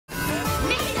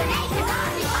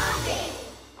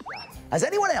Has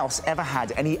anyone else ever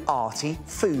had any arty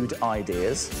food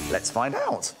ideas? Let's find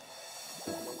out.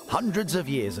 Hundreds of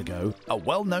years ago, a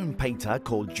well-known painter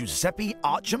called Giuseppe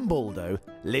Arcimboldo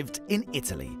lived in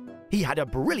Italy. He had a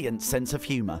brilliant sense of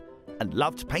humour and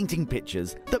loved painting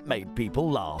pictures that made people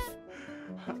laugh.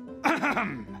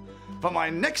 For my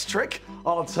next trick,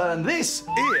 I'll turn this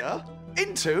ear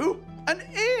into an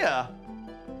ear.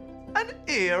 An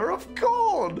ear of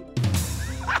corn.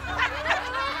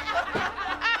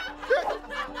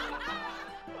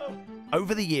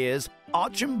 Over the years,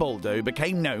 Arcimboldo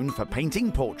became known for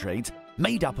painting portraits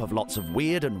made up of lots of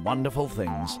weird and wonderful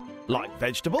things, like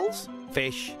vegetables,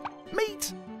 fish,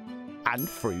 meat, and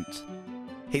fruit.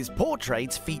 His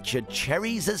portraits featured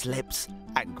cherries as lips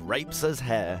and grapes as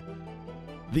hair.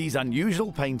 These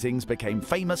unusual paintings became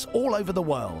famous all over the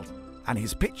world, and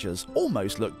his pictures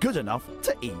almost look good enough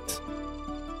to eat.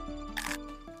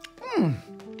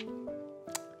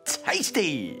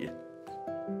 Tasty!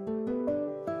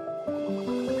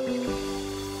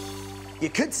 You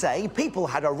could say people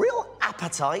had a real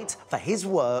appetite for his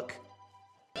work.